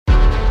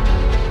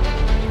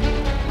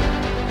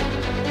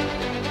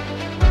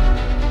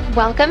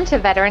Welcome to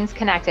Veterans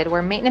Connected,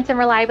 where maintenance and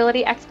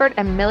reliability expert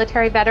and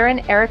military veteran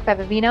Eric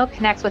Bevavino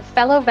connects with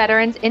fellow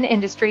veterans in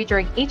industry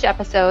during each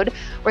episode,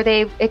 where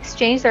they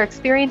exchange their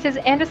experiences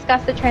and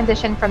discuss the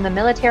transition from the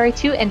military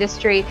to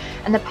industry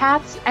and the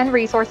paths and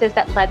resources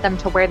that led them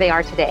to where they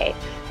are today.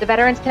 The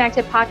Veterans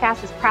Connected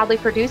podcast is proudly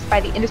produced by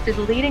the industry's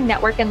leading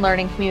network and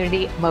learning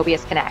community,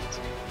 Mobius Connect.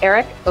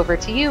 Eric, over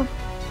to you.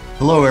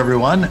 Hello,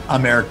 everyone.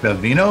 I'm Eric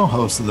Bevavino,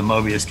 host of the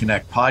Mobius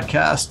Connect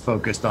podcast,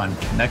 focused on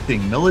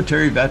connecting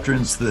military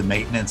veterans to the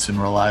maintenance and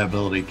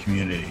reliability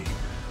community.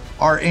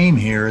 Our aim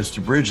here is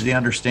to bridge the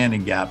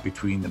understanding gap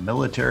between the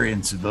military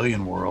and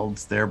civilian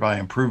worlds, thereby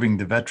improving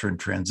the veteran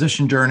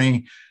transition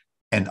journey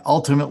and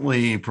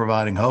ultimately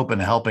providing hope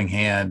and a helping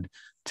hand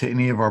to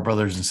any of our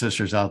brothers and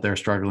sisters out there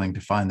struggling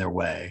to find their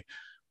way.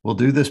 We'll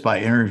do this by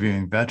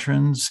interviewing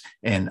veterans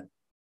and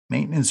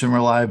maintenance and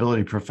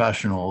reliability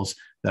professionals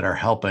that are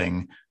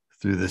helping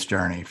through this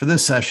journey. For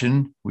this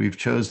session, we've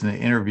chosen to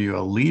interview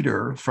a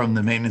leader from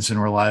the maintenance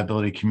and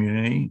reliability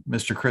community,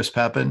 Mr. Chris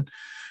Pepin,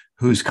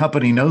 whose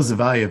company knows the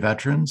value of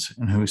veterans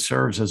and who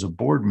serves as a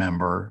board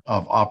member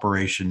of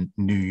Operation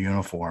New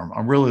Uniform.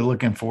 I'm really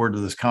looking forward to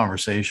this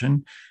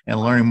conversation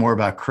and learning more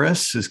about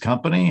Chris, his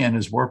company, and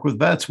his work with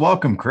vets.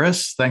 Welcome,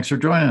 Chris. Thanks for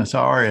joining us.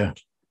 How are you?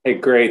 Hey,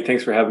 great.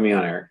 Thanks for having me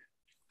on, Eric.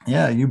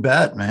 Yeah, you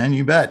bet, man.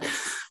 You bet.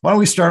 Why don't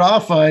we start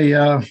off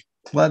by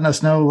letting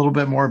us know a little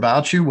bit more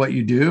about you, what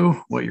you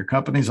do, what your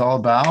company's all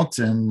about,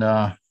 and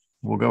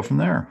we'll go from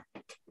there.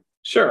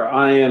 Sure.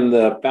 I am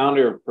the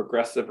founder of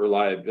Progressive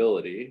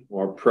Reliability,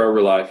 or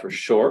ProRely for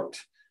short,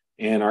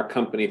 and our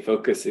company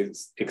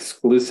focuses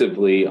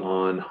exclusively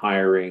on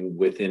hiring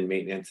within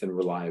maintenance and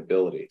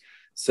reliability.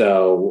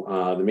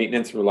 So the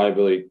maintenance and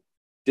reliability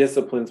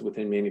disciplines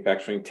within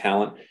manufacturing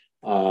talent,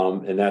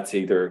 and that's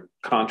either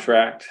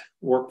contract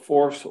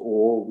workforce,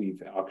 or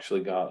we've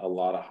actually got a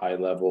lot of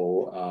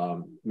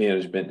high-level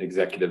management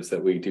executives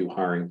that we do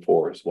hiring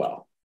for as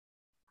well.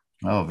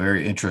 Oh,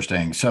 very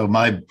interesting. So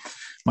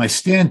my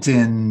stint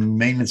in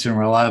maintenance and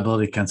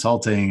reliability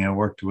consulting, I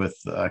worked with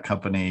a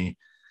company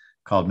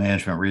called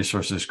Management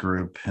Resources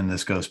Group, and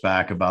this goes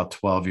back about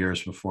 12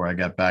 years before I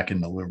got back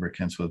into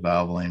lubricants with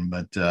Valvoline.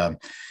 But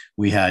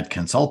we had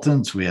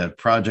consultants, we had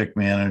project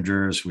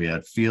managers, we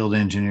had field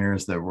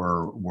engineers that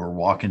were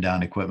walking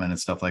down equipment and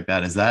stuff like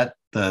that. Is that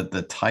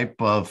the type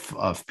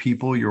of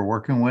people you're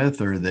working with,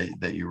 or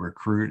that you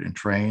recruit and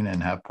train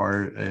and have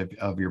part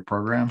of your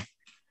program?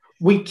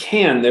 We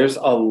can. There's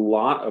a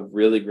lot of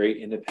really great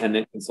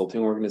independent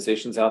consulting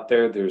organizations out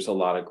there. There's a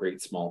lot of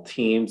great small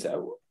teams.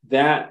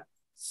 That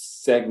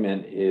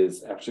segment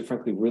is actually,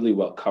 frankly, really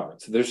well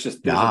covered. So there's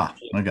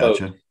I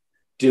gotcha.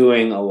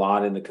 Doing a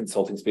lot in the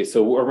consulting space.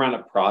 So around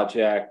a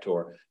project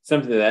or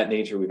something of that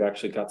nature, we've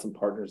actually got some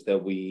partners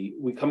that we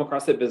come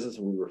across that business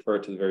and we refer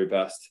to the very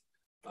best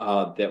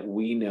that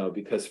we know,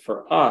 because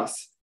for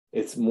us,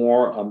 it's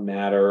more a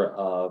matter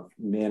of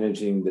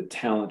managing the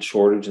talent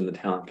shortage and the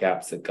talent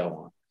gaps that go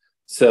on.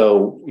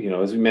 So,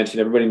 as we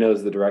mentioned, everybody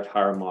knows the direct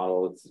hire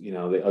model. It's,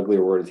 the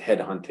uglier word is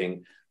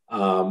headhunting.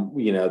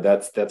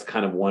 That's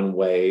kind of one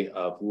way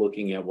of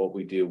looking at what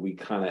we do. We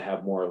kind of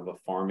have more of a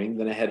farming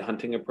than a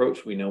headhunting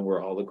approach. We know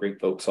where all the great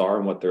folks are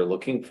and what they're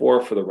looking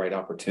for the right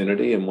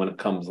opportunity. And when it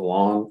comes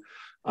along,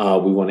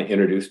 we want to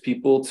introduce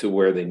people to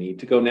where they need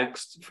to go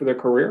next for their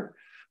career,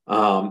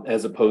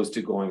 as opposed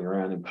to going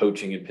around and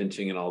poaching and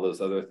pinching and all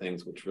those other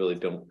things, which really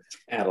don't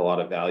add a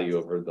lot of value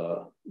over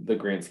the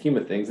grand scheme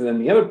of things. And then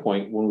the other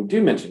point, when we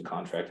do mention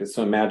contract, is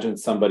so imagine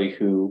somebody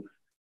who,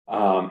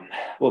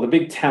 the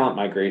big talent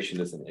migration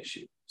is an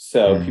issue.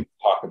 So people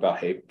talk about,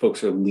 hey,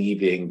 folks are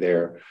leaving,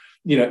 they're,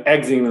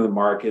 exiting the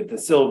market, the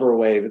silver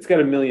wave. It's got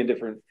a million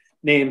different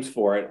names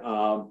for it.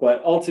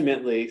 But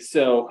ultimately,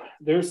 so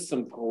there's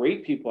some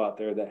great people out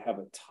there that have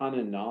a ton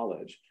of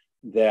knowledge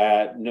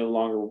that no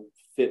longer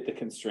fit the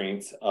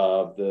constraints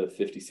of the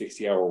 50,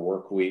 60-hour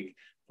work week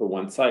for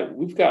one site.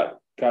 We've got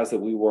guys that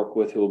we work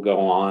with who will go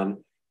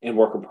on and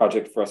work a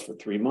project for us for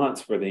 3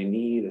 months where they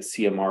need a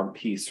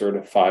CMRP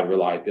certified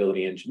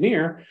reliability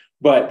engineer,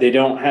 but they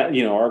don't have,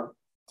 our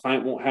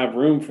client won't have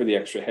room for the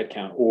extra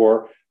headcount.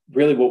 Or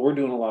really what we're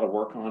doing a lot of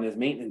work on is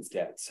maintenance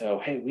debt. So,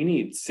 hey, we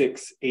need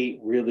 6, 8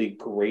 really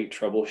great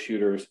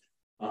troubleshooters,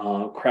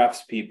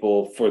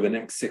 craftspeople for the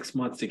next 6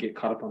 months to get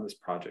caught up on this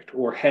project.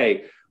 Or,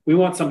 hey, we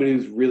want somebody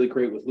who's really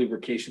great with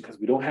lubrication because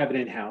we don't have it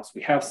in-house.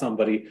 We have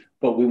somebody,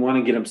 but we want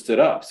to get them stood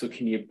up. So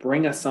can you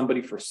bring us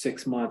somebody for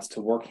 6 months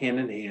to work hand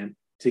in hand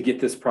to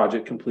get this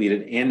project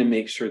completed and to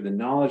make sure the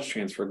knowledge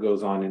transfer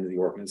goes on into the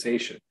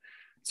organization?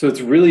 So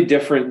it's really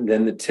different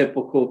than the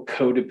typical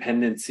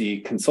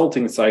codependency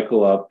consulting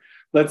cycle of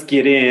let's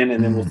get in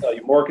and then we'll sell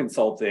you more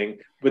consulting,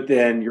 but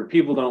then your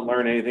people don't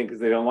learn anything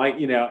because they don't like,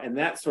 and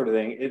that sort of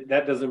thing.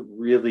 That doesn't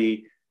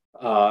really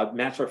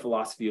match our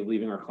philosophy of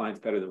leaving our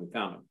clients better than we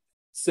found them.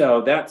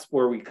 So that's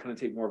where we kind of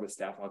take more of a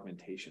staff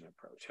augmentation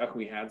approach. How can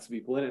we add some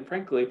people in? And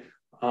frankly,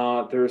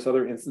 There's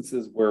other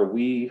instances where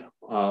we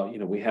have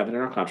it in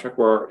our contract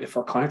where if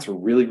our clients are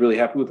really, really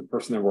happy with the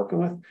person they're working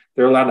with,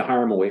 they're allowed to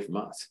hire them away from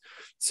us.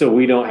 So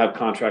we don't have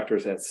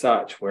contractors as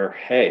such where,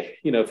 hey,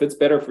 if it's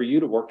better for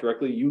you to work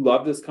directly, you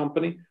love this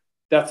company,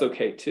 that's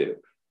okay too.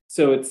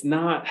 So it's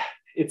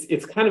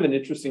kind of an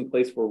interesting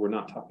place where we're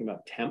not talking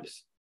about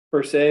temps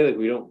per se. Like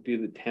we don't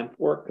do the temp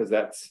work because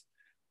that's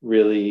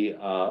really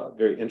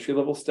very entry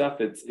level stuff.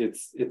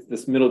 It's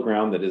this middle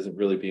ground that isn't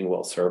really being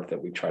well served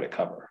that we try to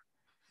cover.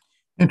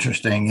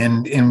 Interesting.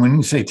 And when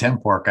you say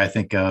temp work, I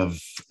think of,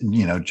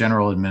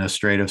 general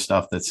administrative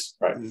stuff that's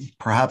right.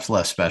 Perhaps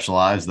less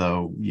specialized,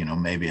 though,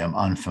 maybe I'm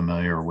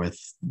unfamiliar with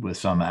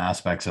some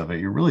aspects of it.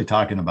 You're really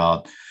talking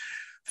about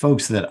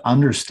folks that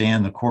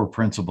understand the core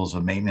principles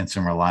of maintenance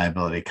and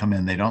reliability come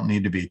in. They don't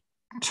need to be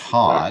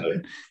taught,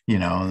 exactly.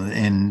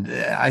 And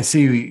I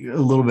see a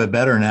little bit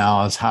better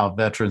now as how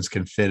veterans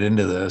can fit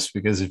into this,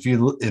 because if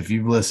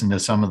you've listened to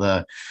some of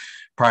the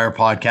prior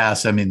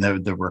podcasts, I mean,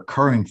 the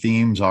recurring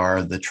themes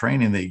are the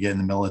training that you get in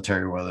the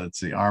military, whether it's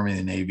the Army,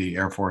 the Navy,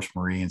 Air Force,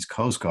 Marines,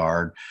 Coast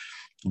Guard.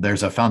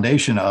 There's a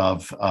foundation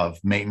of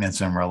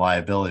maintenance and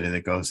reliability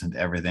that goes into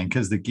everything,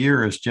 because the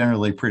gear is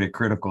generally pretty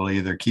critical to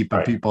either keeping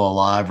right. people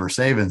alive or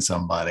saving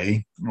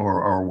somebody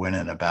or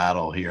winning a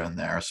battle here and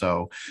there.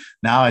 So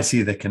now I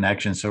see the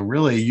connection. So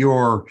really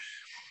it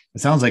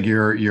sounds like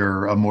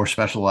you're a more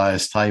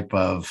specialized type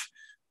of,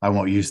 I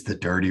won't use the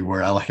dirty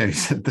word. I like how you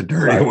said the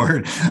dirty right.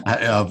 word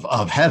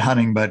of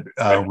headhunting, but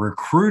right.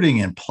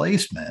 Recruiting and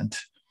placement.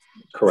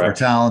 Correct.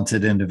 For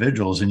talented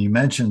individuals. And you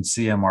mentioned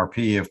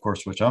CMRP, of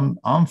course, which I'm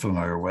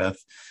familiar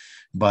with,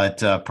 but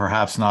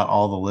perhaps not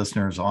all the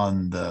listeners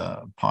on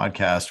the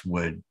podcast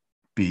would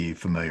be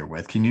familiar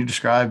with. Can you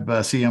describe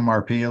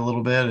CMRP a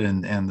little bit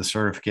and the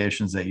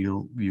certifications that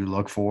you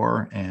look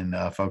for and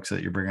folks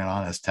that you're bringing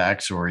on as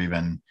techs or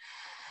even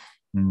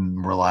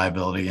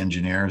reliability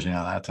engineers,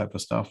 that type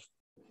of stuff?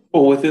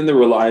 Well, within the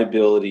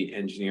reliability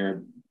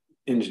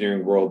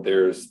engineering world,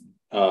 there's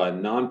a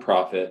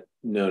nonprofit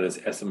known as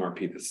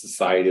SMRP, the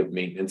Society of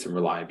Maintenance and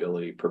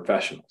Reliability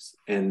Professionals,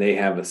 and they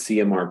have a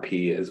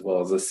CMRP as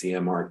well as a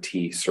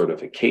CMRT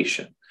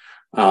certification.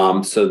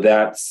 So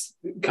that's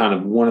kind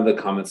of one of the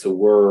comments. So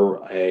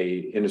we're a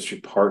industry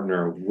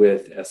partner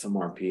with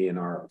SMRP, and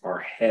our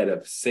head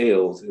of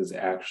sales is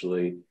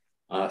actually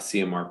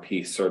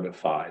CMRP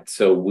certified.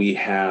 So we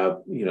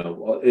have,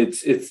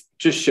 it's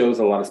just shows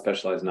a lot of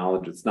specialized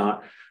knowledge. It's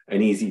not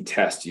an easy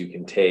test you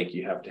can take.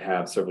 You have to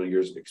have several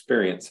years of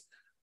experience.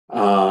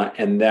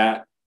 And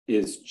that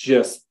is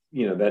just,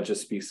 that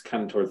just speaks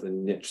kind of towards the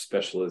niche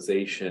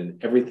specialization.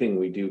 Everything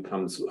we do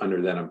comes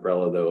under that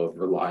umbrella, though, of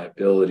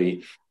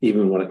reliability,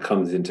 even when it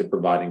comes into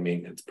providing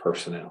maintenance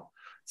personnel.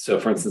 So,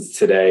 for instance,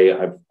 today,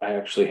 I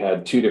actually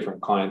had two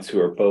different clients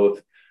who are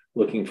both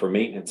looking for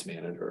maintenance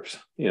managers.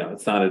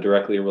 It's not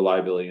directly a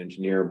reliability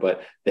engineer,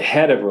 but the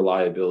head of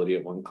reliability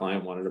at one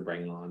client wanted to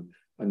bring on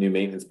a new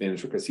maintenance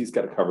manager because he's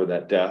got to cover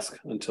that desk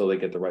until they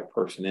get the right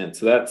person in.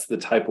 So that's the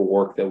type of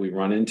work that we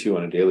run into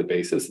on a daily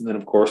basis. And then,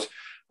 of course,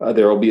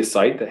 there will be a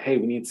site that, hey,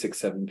 we need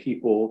 6-7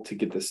 people to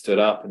get this stood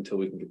up until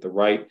we can get the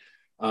right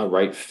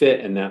fit.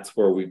 And that's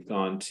where we've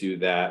gone to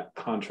that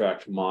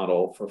contract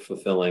model for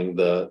fulfilling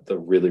the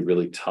really,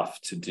 really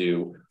tough to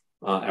do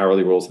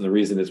hourly roles. And the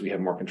reason is we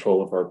have more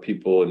control of our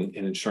people and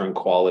ensuring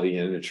quality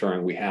and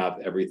ensuring we have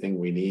everything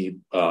we need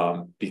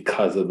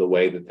because of the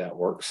way that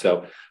works.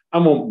 So I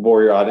won't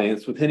bore your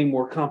audience with any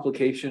more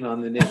complication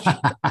on the niche.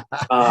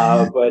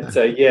 But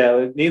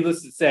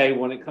needless to say,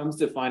 when it comes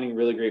to finding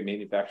really great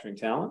manufacturing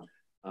talent,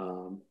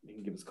 you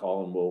can give us a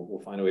call and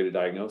we'll find a way to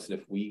diagnose. And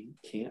if we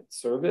can't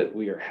serve it,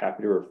 we are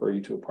happy to refer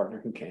you to a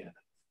partner who can.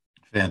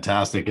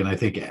 Fantastic. And I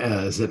think,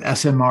 is it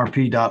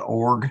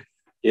smrp.org?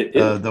 It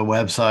is. The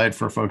website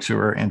for folks who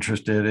are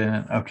interested in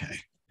it. Okay.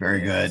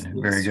 Very good.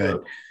 Very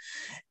good.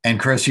 And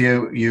Chris,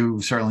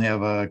 you certainly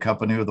have a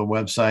company with a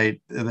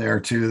website there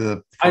too,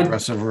 the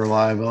Progressive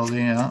Reliability.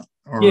 Yeah.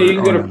 You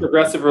can go to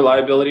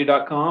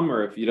progressivereliability.com,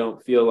 or if you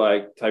don't feel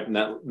like typing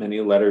that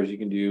many letters, you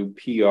can do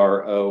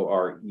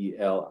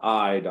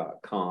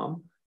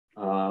PRORELI.com,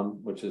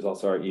 which is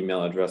also our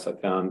email address. I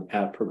found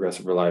at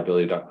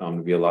progressivereliability.com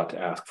to be a lot to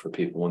ask for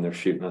people when they're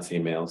shooting us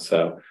emails.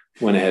 So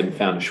went ahead and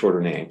found a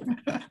shorter name.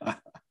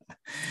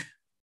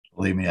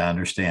 Believe me, I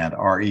understand.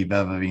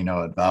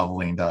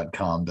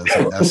 rebevavino@valvoline.com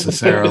doesn't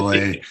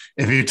necessarily,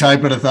 if you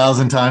type it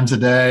 1,000 times a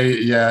day,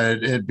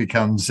 it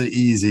becomes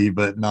easy,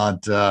 but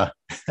not a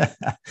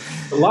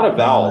lot of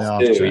vowels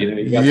too.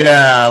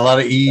 A lot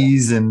of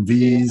E's and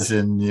V's,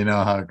 and you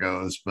know how it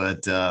goes.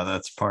 But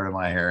that's part of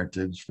my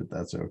heritage, but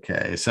that's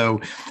okay. So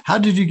how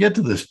did you get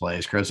to this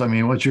place, Chris? I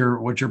mean, what's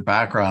your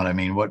background? I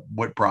mean,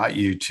 what brought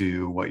you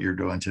to what you're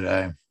doing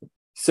today?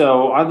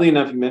 So oddly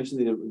enough, you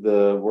mentioned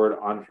the word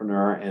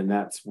entrepreneur, and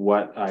that's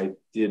what I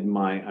did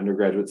my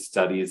undergraduate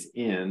studies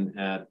in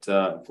at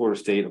Florida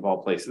State, of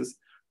all places.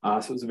 So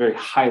it was a very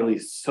highly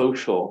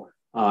social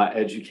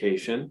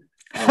education.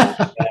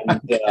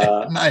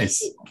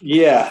 Nice.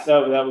 Yeah,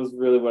 that was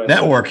really what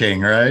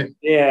networking, right?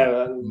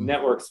 Yeah,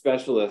 network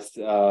specialist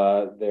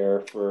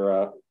there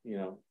for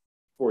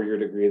 4-year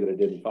degree that I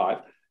did in 5.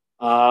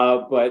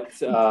 But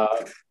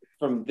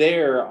from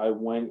there, I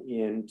went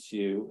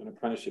into an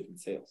apprenticeship in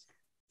sales.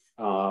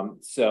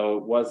 So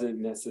it wasn't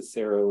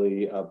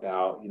necessarily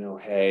about,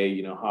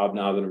 hey,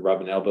 hobnobbing and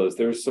rubbing elbows.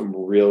 There's some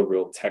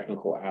real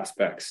technical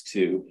aspects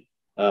to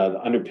the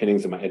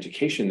underpinnings of my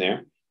education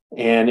there.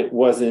 And it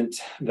wasn't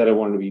that I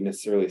wanted to be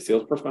necessarily a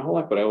salesperson my whole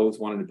life, but I always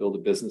wanted to build a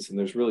business. And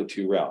there's really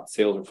 2 routes,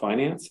 sales or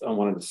finance. I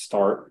wanted to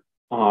start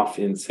off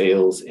in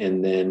sales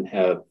and then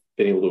have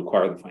been able to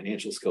acquire the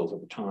financial skills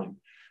over time.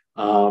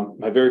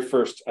 My very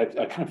first, I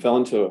kind of fell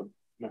into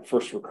my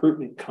first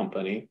recruitment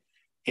company,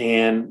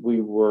 and we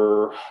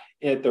were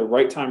at the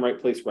right time, right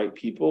place, right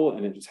people.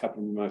 And it just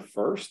happened to be my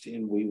first.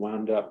 And we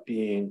wound up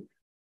being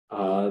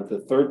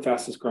the 3rd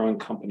fastest growing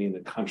company in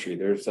the country.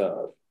 There's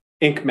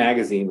Inc.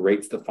 magazine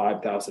rates the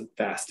 5,000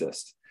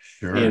 fastest.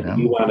 Sure, and yeah.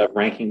 we wound up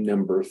ranking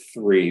number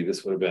 3.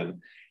 This would have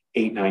been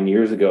 8-9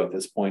 years ago at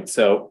this point.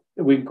 So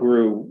we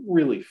grew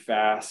really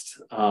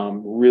fast,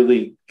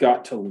 really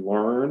got to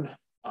learn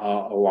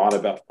a lot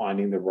about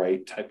finding the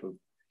right type of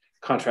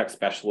contract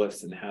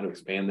specialists and how to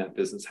expand that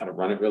business, how to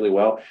run it really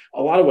well,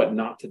 a lot of what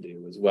not to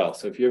do as well.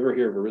 So if you ever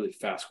hear of a really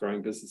fast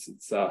growing business,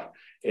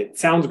 it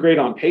sounds great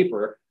on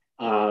paper,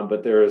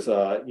 but there's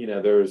a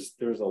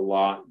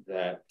lot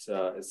that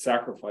is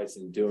sacrificed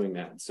in doing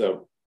that.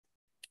 So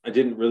I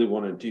didn't really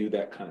want to do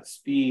that kind of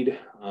speed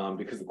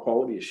because of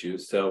quality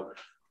issues. So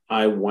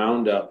I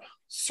wound up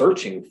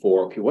searching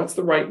for, okay, what's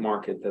the right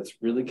market that's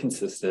really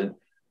consistent?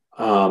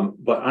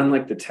 But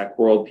unlike the tech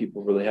world,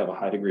 people really have a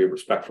high degree of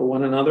respect for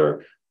one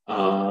another.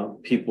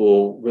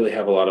 People really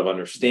have a lot of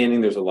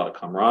understanding. There's a lot of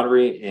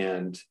camaraderie,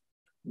 and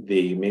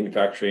the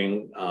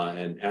manufacturing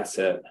and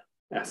asset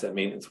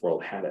maintenance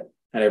world had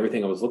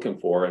everything I was looking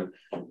for. And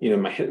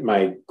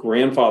my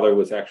grandfather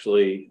was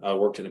actually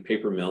worked in a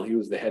paper mill. He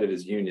was the head of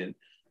his union.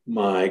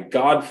 My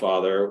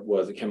godfather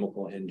was a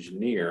chemical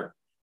engineer,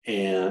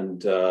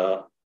 and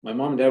my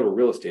mom and dad were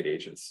real estate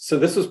agents. So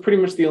this was pretty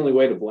much the only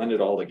way to blend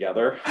it all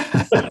together.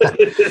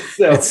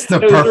 It's the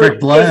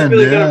perfect blend.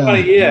 Really kind of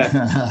funny.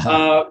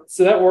 Yeah.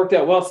 So that worked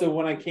out well. So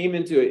when I came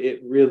into it,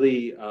 it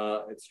really,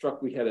 it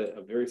struck, we had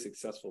a very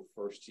successful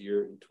first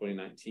year in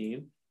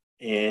 2019.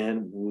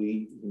 And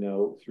we,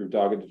 through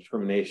dogged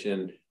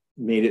determination,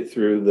 made it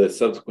through the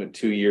subsequent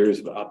 2 years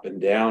of up and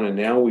down. And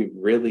now we've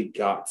really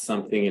got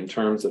something in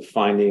terms of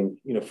finding,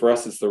 for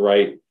us, it's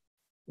the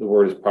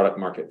word is product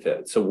market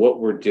fit. So what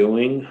we're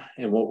doing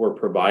and what we're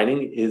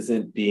providing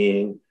isn't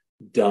being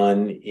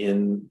done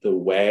in the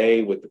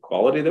way with the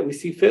quality that we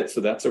see fit.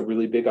 So that's a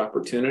really big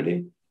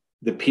opportunity.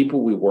 The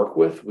people we work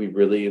with, we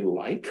really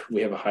like.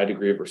 We have a high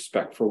degree of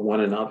respect for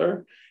one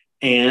another.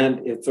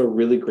 And it's a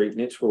really great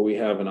niche where we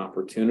have an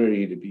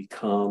opportunity to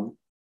become,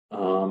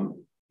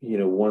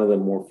 one of the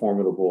more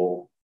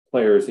formidable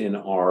players in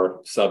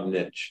our sub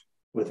niche,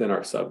 within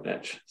our sub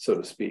niche, so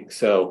to speak.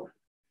 So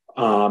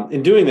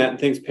in doing that and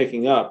things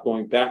picking up,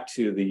 going back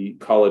to the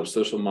college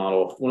social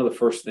model, one of the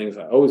first things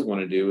I always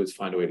want to do is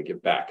find a way to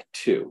give back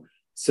too.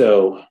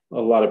 So a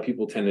lot of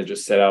people tend to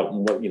just set out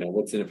and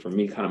what's in it for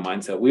me kind of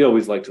mindset. We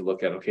always like to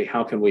look at, okay,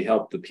 how can we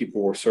help the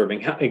people we're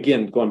serving?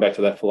 Again, going back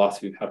to that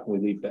philosophy of how can we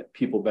leave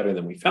people better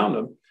than we found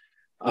them?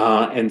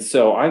 And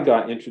so I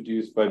got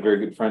introduced by a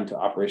very good friend to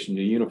Operation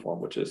New Uniform,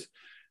 which is,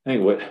 I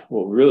think, what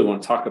we really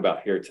want to talk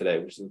about here today,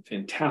 which is a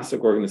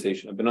fantastic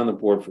organization. I've been on the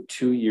board for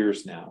 2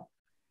 years now.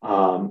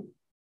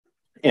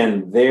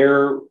 And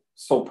their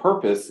sole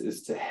purpose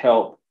is to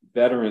help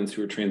veterans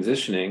who are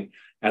transitioning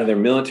out of their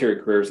military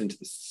careers into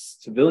the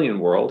civilian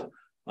world,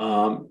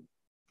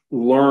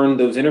 learn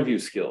those interview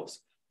skills,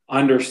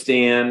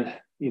 understand,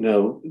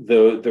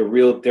 the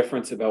real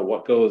difference about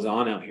what goes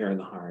on out here in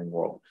the hiring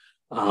world,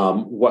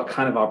 what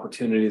kind of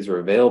opportunities are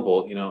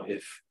available.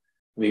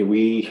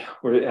 We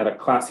were at a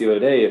class the other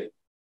day.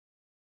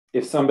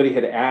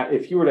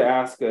 If you were to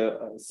ask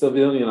a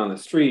civilian on the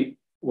street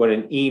what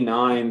an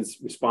E9's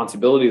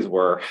responsibilities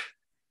were,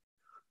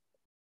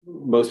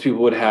 most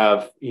people would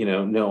have,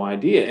 no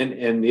idea.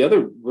 And the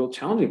other real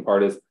challenging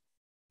part is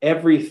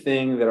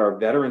everything that our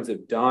veterans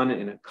have done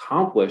and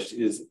accomplished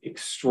is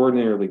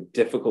extraordinarily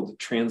difficult to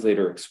translate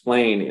or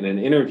explain in an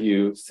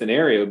interview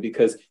scenario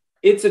because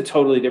it's a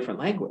totally different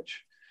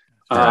language.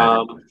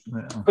 Right.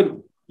 But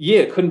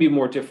it couldn't be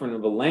more different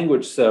of a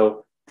language.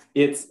 So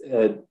it's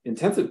an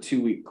intensive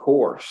 2-week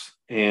course,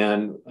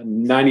 and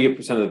 98%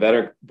 of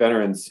the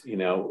veterans,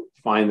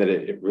 find that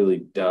it really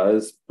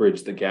does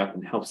bridge the gap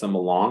and helps them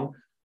along.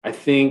 I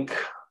think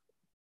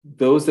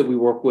those that we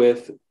work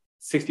with,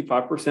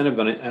 65% have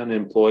been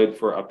unemployed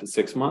for up to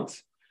 6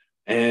 months,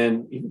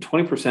 and even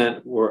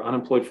 20% were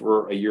unemployed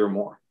for a year or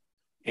more.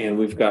 And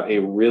we got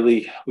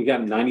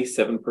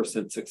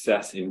 97%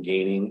 success in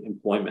gaining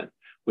employment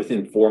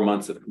within 4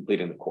 months of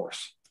completing the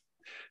course.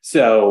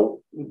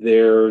 So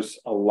there's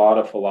a lot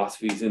of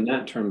philosophies in that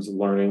in terms of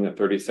learning a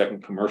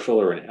 30-second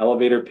commercial or an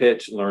elevator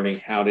pitch,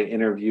 learning how to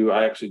interview.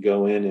 I actually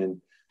go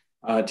in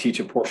and teach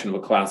a portion of a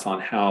class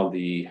on how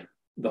the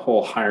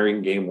whole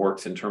hiring game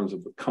works in terms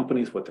of the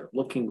companies, what they're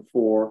looking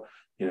for,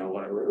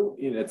 whatever,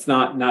 it's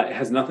not it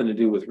has nothing to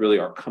do with really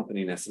our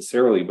company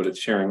necessarily, but it's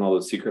sharing all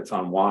those secrets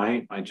on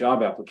why my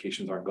job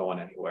applications aren't going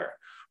anywhere,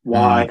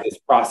 why this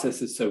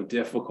process is so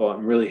difficult,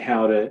 and really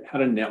how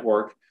to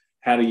network,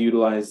 how to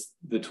utilize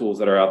the tools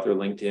that are out there,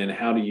 LinkedIn,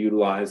 how to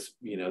utilize,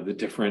 the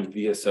different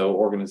VSO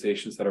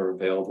organizations that are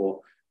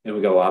available. And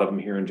we got a lot of them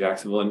here in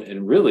Jacksonville,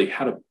 and really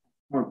how to,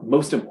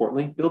 most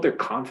importantly, build their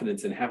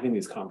confidence in having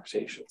these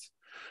conversations,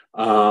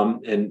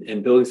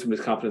 and building some of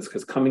this confidence,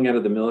 because coming out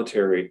of the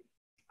military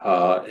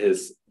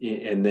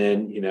and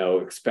then,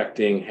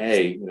 expecting,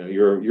 hey,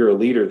 you're a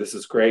leader. This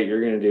is great. You're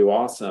going to do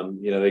awesome.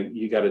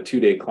 You got a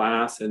 2-day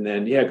class, and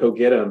then, go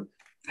get them.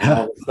 And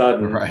all of a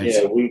sudden,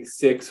 right. Week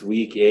 6,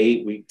 week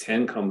 8, week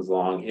 10 comes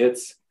along.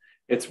 It's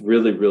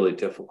really, really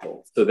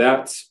difficult. So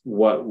that's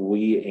what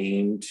we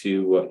aim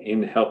to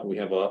help. We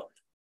have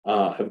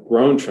have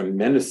grown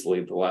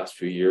tremendously the last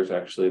few years.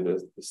 Actually,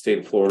 the state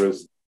of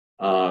Florida's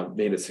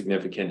made a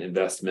significant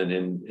investment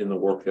in the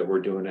work that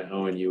we're doing at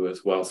ONU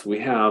as well. So we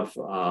have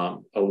a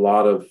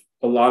lot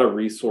of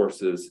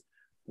resources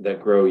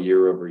that grow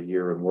year over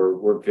year, and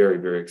we're very,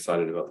 very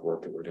excited about the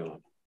work that we're doing.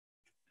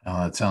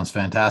 Oh, that sounds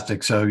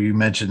fantastic. So you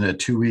mentioned a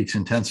 2 weeks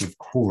intensive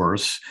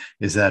course.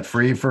 Is that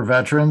free for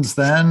veterans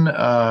then,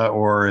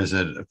 or is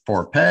it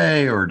for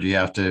pay, or do you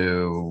have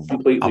to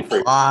completely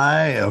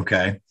apply? Free.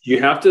 Okay, you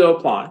have to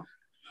apply.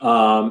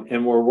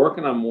 And we're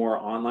working on more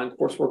online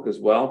coursework as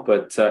well,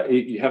 but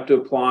you have to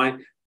apply.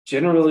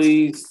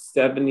 Generally,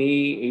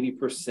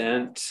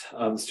 70-80%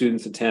 of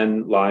students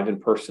attend live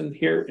in person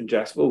here in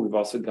Jacksonville. We've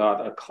also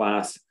got a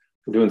class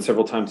we're doing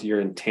several times a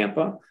year in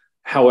Tampa.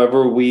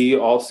 However, we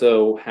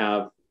also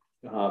have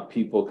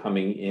people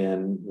coming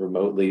in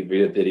remotely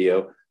via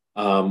video.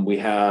 We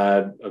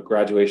had a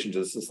graduation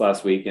just this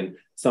last week, and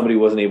somebody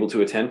wasn't able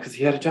to attend because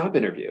he had a job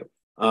interview.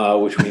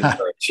 Which we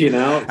encourage,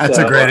 That's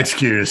a great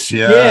excuse.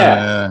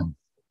 Yeah.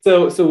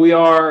 So we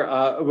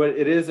are, but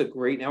it is a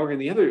great network.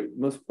 And the other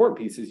most important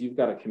piece is you've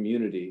got a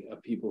community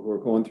of people who are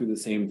going through the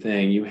same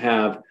thing. You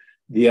have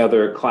the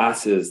other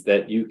classes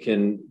that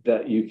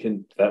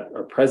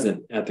are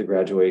present at the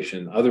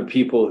graduation, other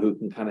people who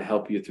can kind of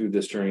help you through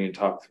this journey and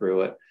talk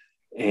through it.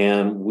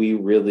 And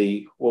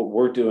what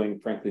we're doing,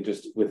 frankly,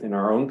 just within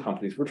our own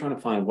companies, we're trying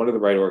to find what are the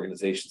right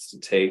organizations to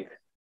take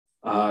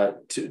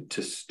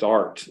to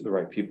start the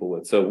right people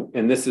with. So,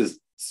 and this is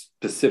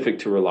specific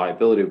to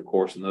reliability, of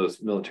course, and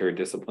those military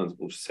disciplines.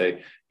 We'll just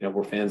say,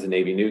 we're fans of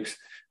Navy nukes,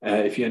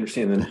 if you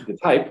understand the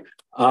type,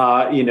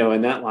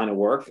 in that line of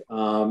work.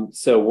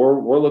 So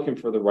we're looking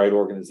for the right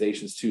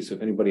organizations too. So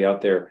if anybody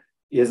out there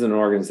is an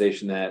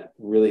organization that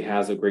really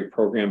has a great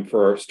program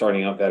for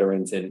starting out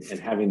veterans and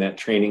having that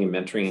training and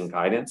mentoring and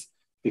guidance,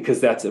 because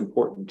that's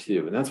important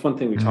too. And that's one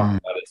thing we talk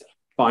about is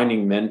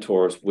finding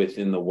mentors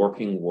within the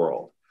working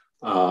world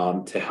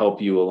to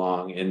help you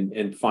along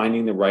and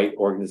finding the right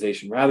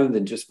organization rather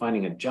than just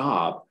finding a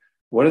job.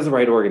 What is the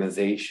right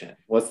organization?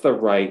 What's the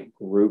right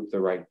group, the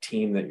right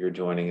team that you're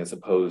joining, as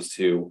opposed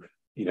to,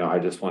 I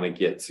just want to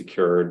get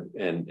secured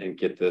and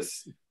get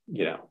this,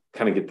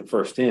 kind of get the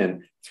first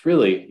in. It's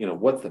really,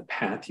 what's the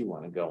path you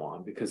want to go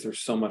on, because there's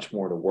so much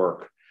more to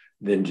work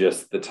than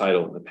just the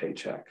title and the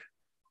paycheck.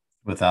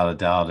 Without a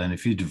doubt. And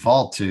if you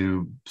default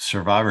to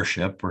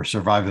survivorship, or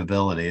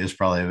survivability is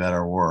probably a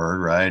better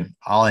word, right?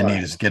 All I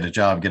need is get a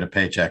job, get a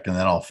paycheck, and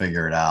then I'll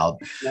figure it out.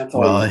 That's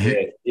all you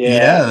get.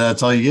 Yeah,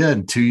 that's all you get.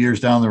 And 2 years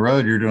down the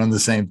road, you're doing the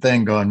same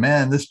thing, going,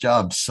 man, this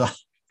job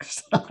sucks.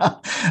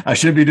 I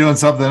should be doing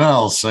something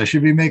else. I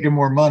should be making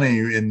more money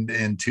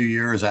in 2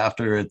 years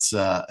after it's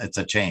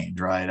a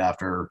change, right?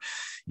 After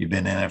you've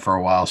been in it for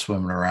a while,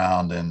 swimming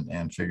around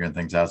and figuring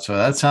things out. So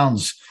that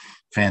sounds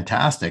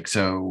fantastic.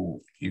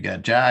 So you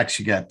got Jax,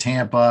 you got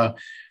Tampa.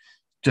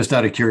 Just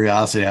out of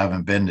curiosity, I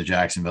haven't been to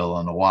Jacksonville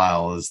in a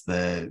while. Is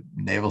the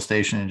naval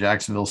station in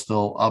Jacksonville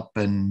still up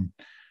and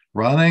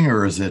running,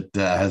 or is it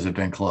has it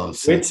been closed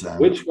since then?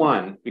 Which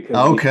one?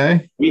 Because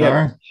we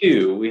have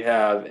two. We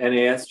have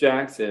NAS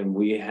Jackson.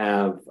 We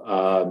have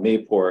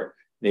Mayport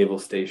Naval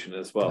Station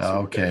as well.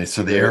 So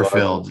so the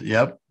airfield.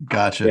 Yep,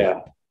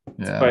 gotcha.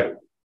 Yeah. Quite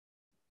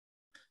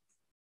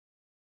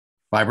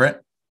vibrant.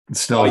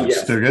 Still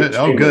yes, good.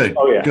 Oh, good.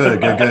 Oh,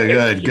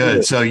 yeah.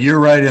 Good. So you're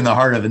right in the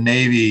heart of a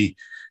Navy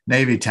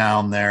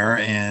town there,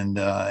 and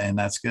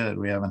that's good.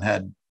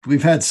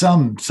 We've had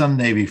some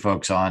Navy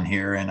folks on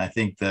here, and I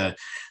think the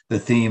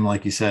theme,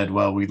 like you said,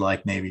 well, we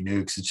like Navy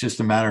nukes. It's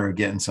just a matter of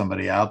getting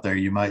somebody out there.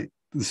 You might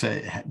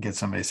get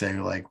somebody say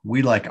like,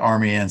 we like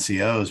Army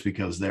NCOs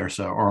because they're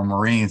or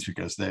Marines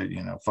because they're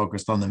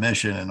focused on the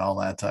mission and all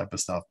that type of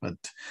stuff. But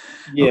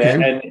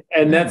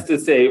and that's to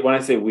say, when I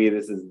say we,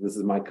 this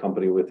is my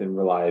company within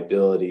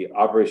reliability.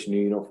 Operation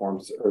New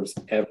Uniform serves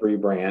every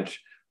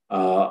branch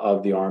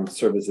of the armed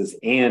services,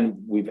 and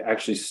we've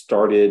actually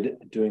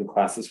started doing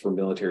classes for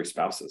military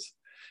spouses,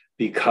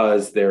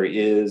 because there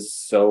is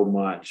so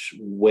much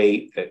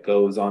weight that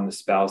goes on the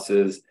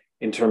spouses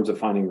in terms of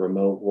finding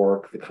remote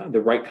work,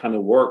 the right kind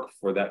of work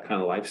for that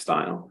kind of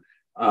lifestyle.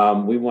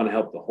 We want to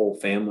help the whole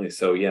family.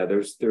 So yeah,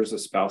 there's a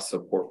spouse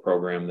support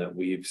program that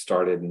we've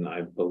started, and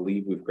I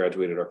believe we've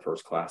graduated our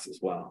first class as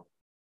well.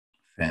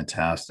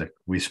 Fantastic.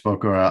 We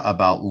spoke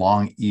about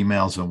long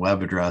emails and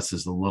web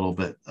addresses a little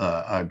bit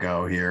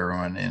ago here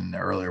in the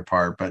earlier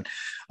part, but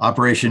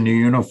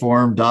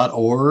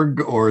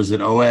operationnewuniform.org, or is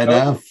it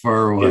ONF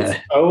or what? It's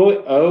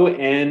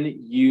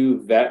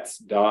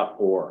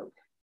onuvets.org.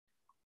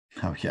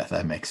 Oh, yeah,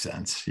 that makes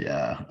sense.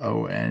 Yeah,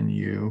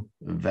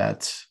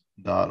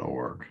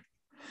 onuvets.org.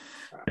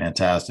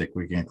 Fantastic.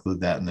 We can include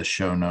that in the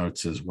show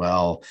notes as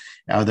well.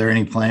 Are there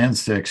any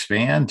plans to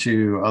expand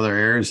to other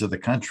areas of the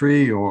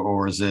country,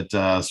 or is it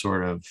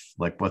sort of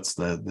like what's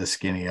the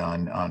skinny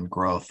on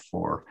growth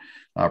for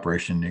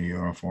Operation New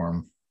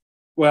Uniform?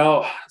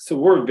 Well, so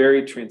we're a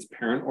very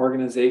transparent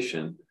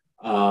organization.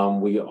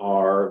 We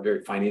are a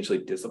very financially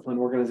disciplined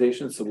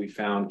organization. So we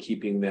found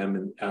keeping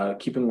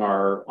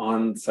our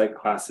on-site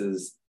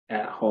classes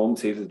at home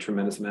saves a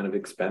tremendous amount of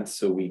expense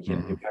so we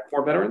can impact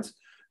more veterans.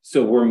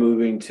 So we're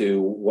moving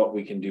to what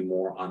we can do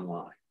more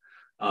online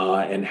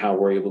and how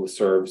we're able to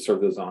serve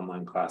those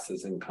online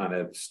classes and kind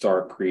of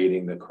start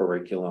creating the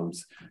curriculums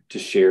to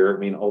share. I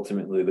mean,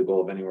 ultimately, the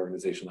goal of any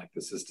organization like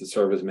this is to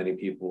serve as many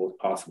people as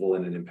possible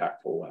in an impactful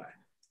way.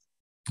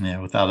 Yeah,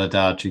 without a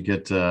doubt, you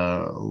get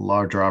a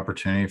larger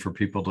opportunity for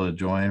people to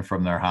join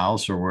from their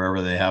house or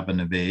wherever they happen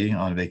to be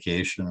on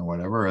vacation or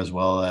whatever, as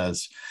well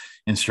as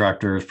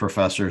instructors,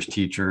 professors,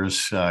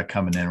 teachers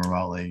coming in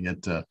remotely. You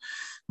get to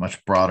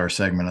much broader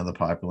segment of the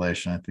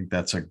population. I think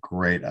that's a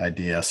great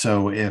idea.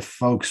 So if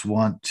folks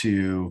want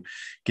to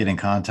get in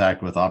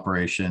contact with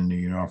Operation New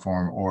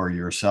Uniform or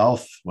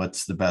yourself,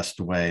 what's the best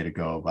way to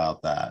go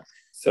about that?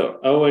 So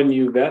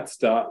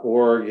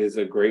onuvets.org is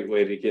a great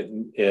way to get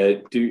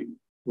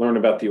learn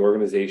about the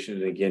organization.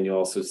 And again, you'll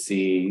also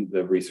see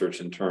the research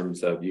in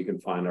terms of you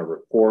can find our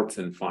reports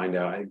and find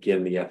out,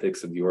 again, the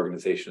ethics of the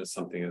organization is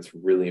something that's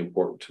really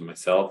important to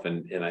myself.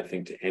 And I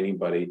think to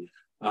anybody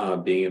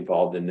being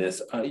involved in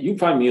this. You can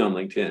find me on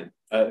LinkedIn.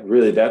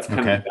 Really, that's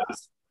kind of the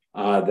best.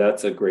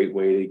 That's a great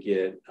way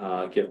to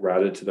get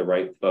routed to the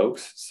right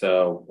folks.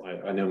 So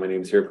I know my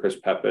name's here, Chris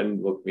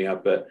Pepin. Look me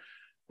up at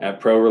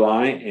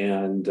ProRely,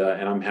 and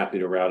I'm happy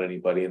to route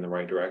anybody in the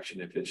right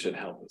direction if it should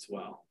help as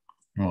well.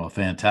 Well,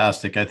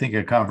 fantastic. I think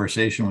a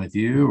conversation with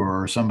you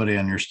or somebody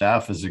on your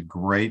staff is a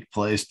great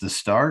place to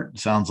start.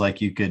 Sounds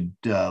like you could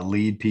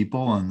lead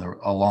people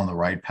along the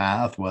right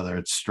path, whether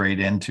it's straight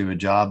into a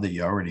job that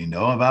you already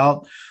know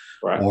about,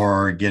 right,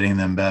 or getting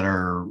them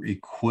better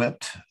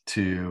equipped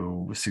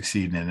to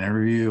succeed in an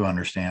interview,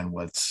 understand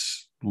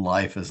what's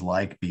life is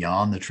like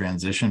beyond the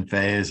transition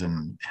phase,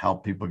 and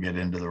help people get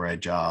into the right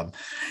job.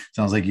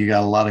 Sounds like you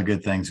got a lot of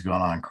good things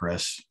going on,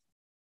 Chris.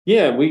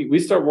 Yeah, we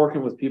start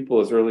working with people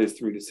as early as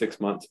 3 to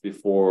 6 months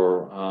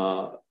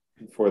before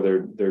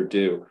they're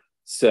due.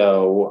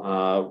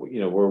 So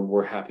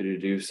we're happy to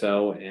do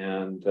so,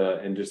 and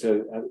just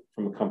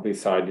from a company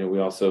side, we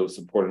also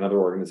support another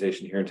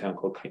organization here in town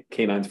called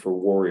Canines for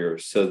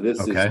Warriors. So this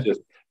is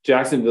just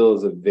Jacksonville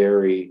is a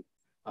very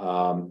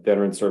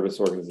veteran service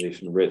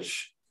organization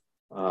rich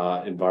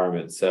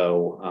environment.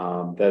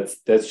 So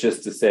that's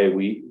just to say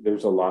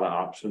there's a lot of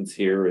options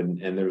here,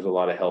 and there's a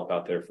lot of help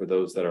out there for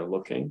those that are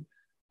looking.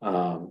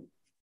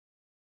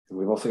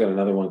 We've also got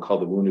another one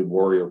called the Wounded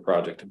Warrior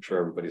Project. I'm sure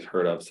everybody's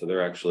heard of. So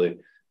they're actually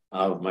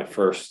my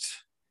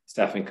first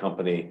staffing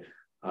company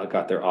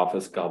got their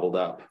office gobbled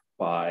up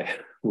by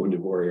Wounded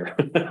Warrior.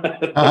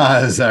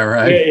 Is that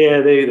right?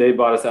 Yeah, they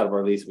bought us out of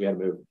our lease. We had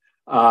to move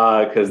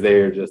because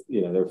they're just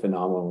they're a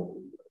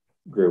phenomenal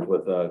group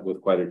with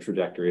quite a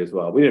trajectory as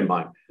well. We didn't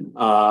mind.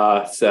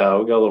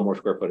 So we got a little more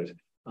square footage.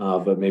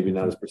 But maybe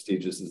not as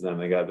prestigious as them.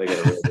 They got a really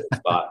good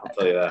spot. I'll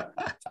tell you that.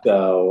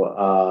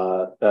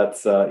 So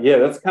that's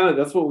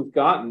what we've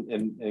got.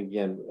 And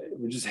again,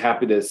 we're just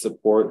happy to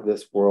support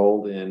this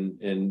world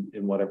in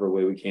whatever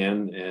way we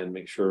can, and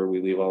make sure we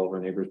leave all of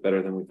our neighbors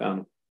better than we found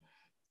them.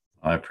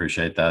 I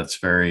appreciate that. It's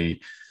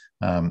very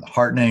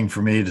heartening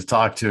for me to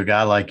talk to a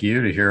guy like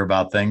you, to hear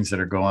about things that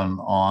are going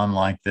on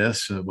like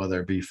this,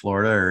 whether it be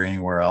Florida or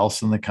anywhere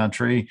else in the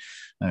country.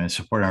 I mean,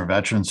 supporting our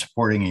veterans,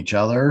 supporting each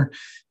other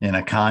in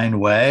a kind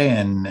way,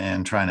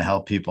 and trying to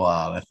help people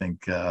out. I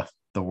think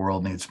the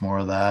world needs more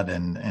of that,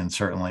 and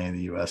certainly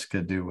the U.S.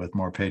 could do with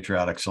more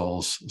patriotic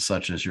souls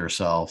such as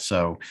yourself.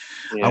 So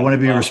I want to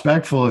be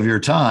respectful of your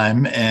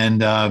time,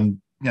 and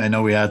I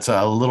know we had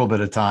a little bit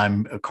of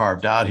time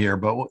carved out here,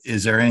 but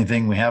is there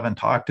anything we haven't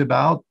talked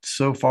about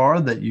so far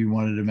that you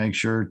wanted to make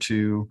sure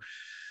to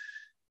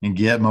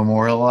get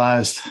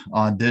memorialized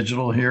on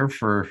digital here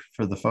for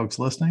the folks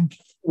listening?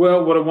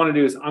 Well, what I want to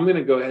do is I'm going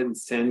to go ahead and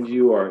send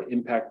you our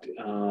impact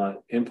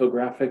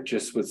infographic,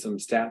 just with some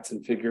stats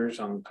and figures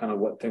on kind of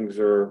what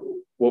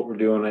we're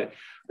doing.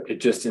 It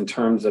just in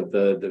terms of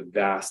the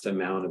vast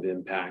amount of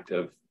impact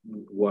of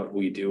what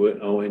we do at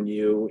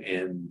ONU,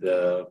 and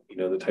the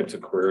types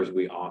of careers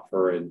we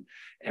offer and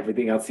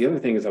everything else. The other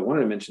thing is I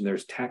wanted to mention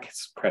there's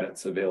tax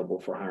credits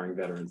available for hiring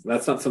veterans.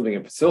 That's not something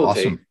I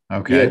facilitate. Awesome.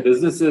 Okay. Yeah,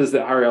 businesses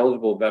that hire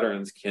eligible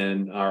veterans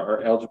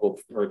are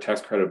eligible for a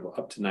tax credit of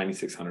up to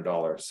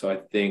 $9,600. So I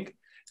think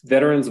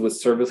veterans with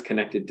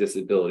service-connected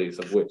disabilities,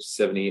 of which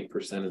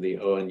 78% of the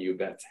ONU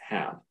vets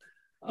have,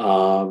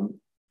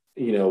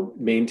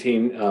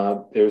 maintain,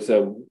 there's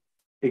a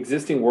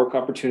existing work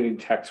opportunity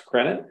tax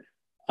credit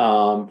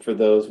for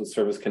those with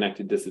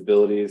service-connected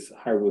disabilities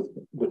hired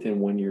within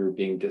 1 year of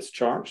being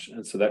discharged.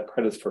 And so that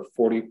credits for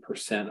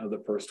 40% of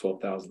the first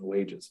 12,000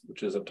 wages,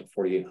 which is up to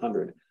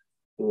 4,800.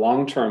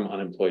 Long-term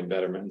unemployed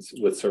veterans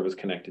with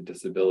service-connected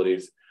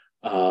disabilities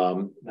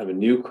have a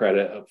new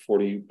credit of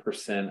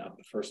 40% of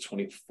the first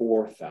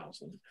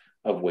 24,000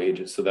 of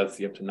wages. So that's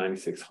the up to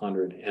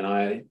 9,600. And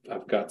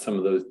I've got some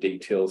of those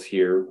details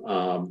here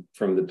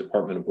from the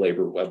Department of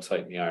Labor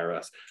website in the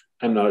IRS.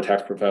 I'm not a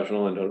tax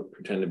professional and don't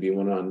pretend to be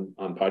one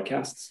on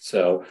podcasts.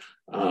 So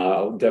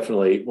I'll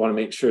definitely want to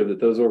make sure that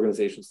those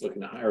organizations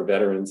looking to hire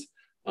veterans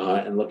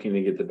and looking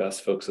to get the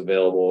best folks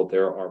available,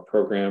 there are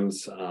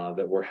programs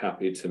that we're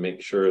happy to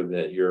make sure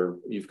that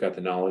you've got the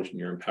knowledge and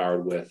you're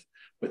empowered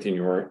within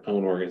your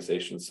own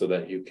organization so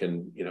that you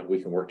can, we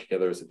can work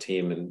together as a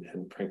team.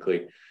 And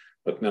frankly,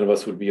 look, none of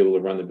us would be able to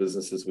run the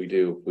businesses we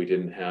do if we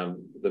didn't have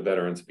the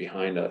veterans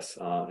behind us,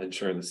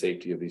 ensuring the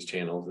safety of these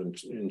channels and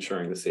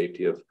ensuring the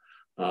safety of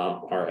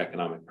our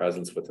economic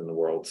presence within the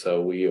world.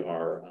 So we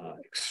are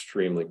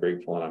extremely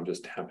grateful, and I'm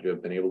just happy to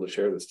have been able to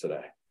share this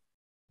today.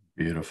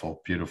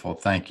 Beautiful, beautiful.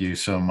 Thank you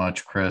so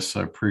much, Chris.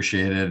 I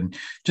appreciate it. And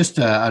just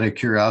out of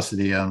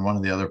curiosity, on one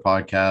of the other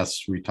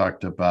podcasts, we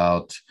talked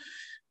about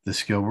the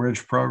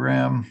SkillBridge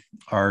program.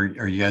 Are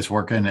you guys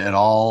working at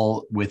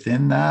all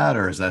within that,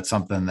 or is that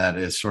something that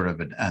is sort of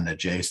an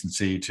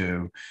adjacency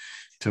to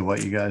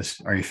what you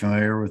guys, are you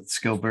familiar with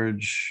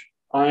SkillBridge?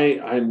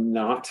 I'm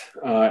not.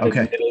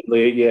 Okay.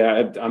 Admittedly,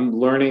 yeah, I'm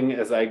learning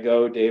as I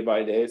go day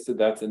by day. So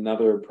that's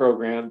another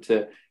program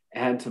to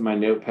add to my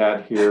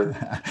notepad here.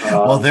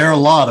 Well, there are a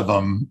lot of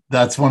them.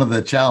 That's one of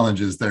the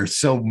challenges. There's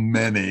so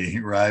many,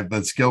 right?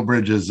 But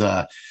SkillBridge is,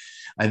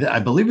 I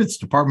believe it's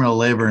Department of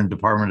Labor and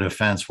Department of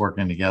Defense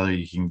working together.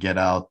 You can get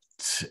out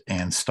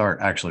and start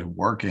actually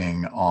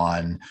working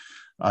on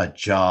a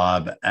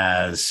job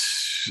as,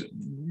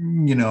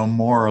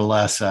 more or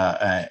less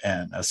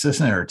an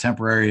assistant or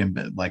temporary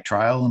and like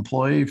trial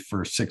employee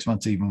for 6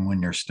 months, even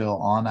when you're still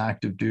on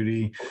active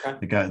duty.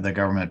 Okay. The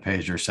government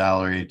pays your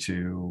salary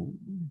to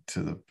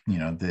the,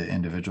 the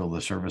individual, the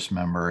service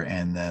member,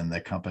 and then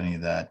the company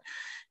that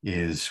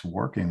is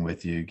working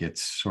with you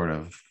gets sort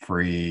of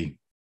free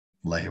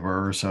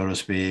labor, so to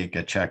speak,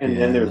 a check. And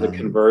then there's a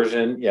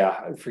conversion.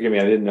 Yeah, forgive me,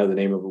 I didn't know the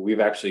name of it. We've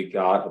actually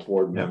got a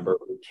board member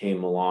who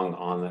came along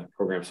on that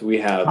program. So we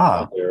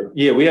have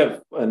we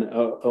have an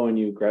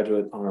ONU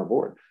graduate on our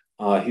board.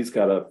 He's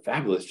got a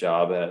fabulous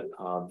job at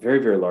a very,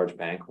 very large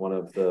bank, one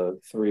of the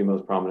 3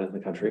 most prominent in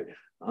the country.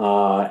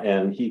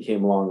 And he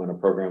came along on a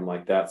program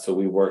like that. So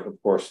we work, of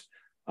course,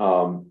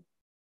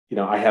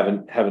 I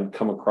haven't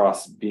come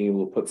across being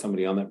able to put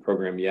somebody on that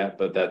program yet,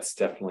 but that's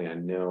definitely, I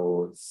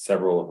know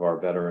several of our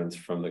veterans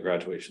from the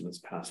graduation this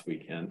past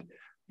weekend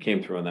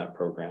came through on that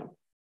program.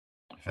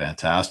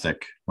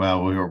 Fantastic.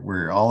 Well,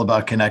 we're all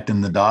about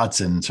connecting the dots,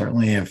 and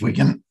certainly if we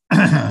can,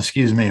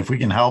 if we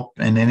can help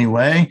in any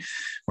way,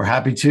 we're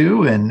happy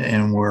to,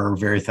 and we're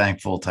very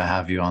thankful to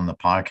have you on the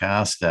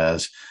podcast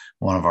as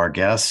one of our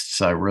guests.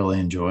 I really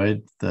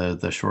enjoyed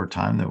the short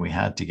time that we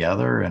had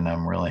together, and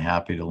I'm really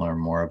happy to learn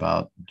more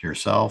about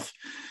yourself,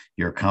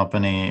 your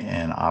company,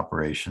 and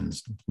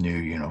Operations New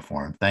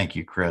Uniform. Thank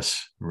you,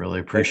 Chris. Really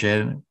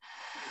appreciate it.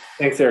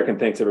 Thanks, Eric, and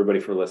thanks everybody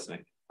for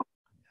listening.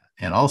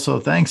 And also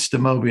thanks to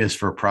Mobius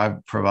for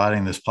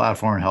providing this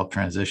platform and help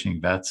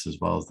transitioning vets, as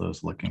well as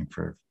those looking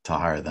to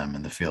hire them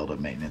in the field of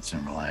maintenance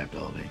and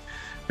reliability.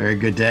 Very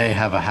good day.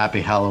 Have a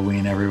happy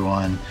Halloween,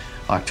 everyone.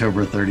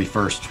 October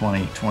 31st,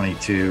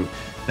 2022.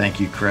 Thank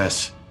you,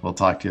 Chris. We'll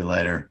talk to you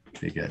later.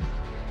 Be good.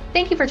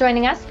 Thank you for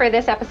joining us for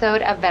this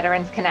episode of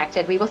Veterans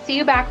Connected. We will see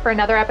you back for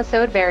another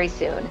episode very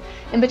soon.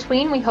 In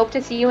between, we hope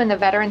to see you in the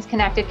Veterans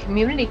Connected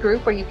community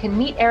group, where you can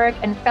meet Eric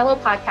and fellow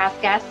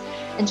podcast guests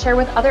and share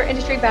with other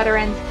industry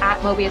veterans at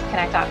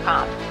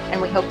MobiusConnect.com.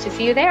 And we hope to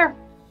see you there.